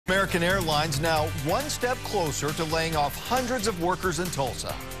American Airlines now one step closer to laying off hundreds of workers in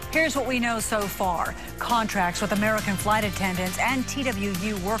Tulsa. Here's what we know so far. Contracts with American flight attendants and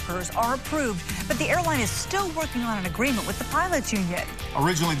TWU workers are approved, but the airline is still working on an agreement with the pilots union.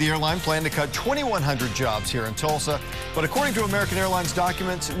 Originally, the airline planned to cut 2,100 jobs here in Tulsa, but according to American Airlines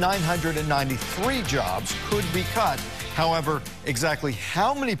documents, 993 jobs could be cut. However, exactly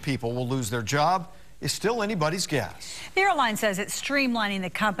how many people will lose their job is still anybody's guess. The airline says it's streamlining the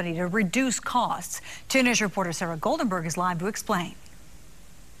company to reduce costs. 2 News reporter Sarah Goldenberg is live to explain.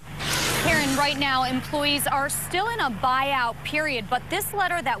 Karen, right now, employees are still in a buyout period, but this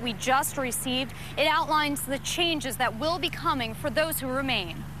letter that we just received, it outlines the changes that will be coming for those who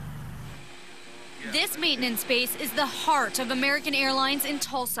remain. This maintenance base is the heart of American Airlines in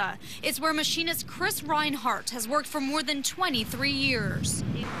Tulsa. It's where machinist Chris Reinhardt has worked for more than 23 years.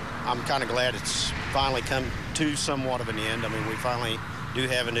 I'm kind of glad it's finally come to somewhat of an end. I mean, we finally do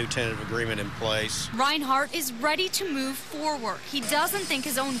have a new tentative agreement in place. Reinhardt is ready to move forward. He doesn't think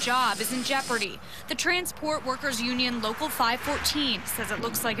his own job is in jeopardy. The Transport Workers Union Local 514 says it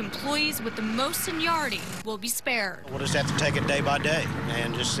looks like employees with the most seniority will be spared. We'll just have to take it day by day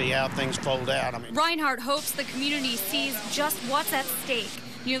and just see how things fold out. Reinhardt hopes the community sees just what's at stake.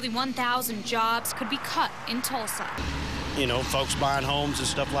 Nearly 1,000 jobs could be cut in Tulsa. You know, folks buying homes and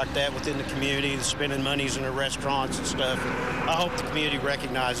stuff like that within the community, spending monies in the restaurants and stuff. I hope the community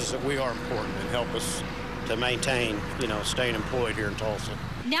recognizes that we are important and help us to maintain, staying employed here in Tulsa.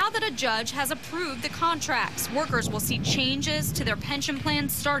 Now that a judge has approved the contracts, workers will see changes to their pension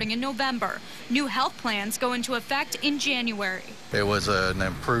plans starting in November. New health plans go into effect in January. It was an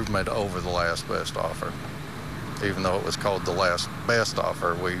improvement over the last best offer. Even though it was called the last best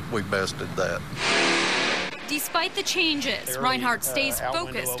offer, we bested that. Despite the changes, Reinhardt stays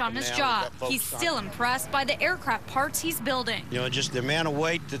focused on his job. He's still impressed by the aircraft parts he's building. Just the amount of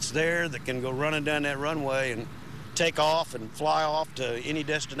weight that's there that can go running down that runway and take off and fly off to any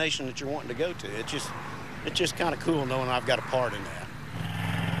destination that you're wanting to go to. It's just kind of cool knowing I've got a part in that.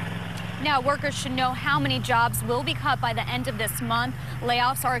 Now, workers should know how many jobs will be cut by the end of this month.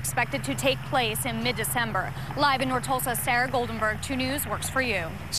 Layoffs are expected to take place in mid-December. Live in North Tulsa, Sarah Goldenberg, 2 News works for you.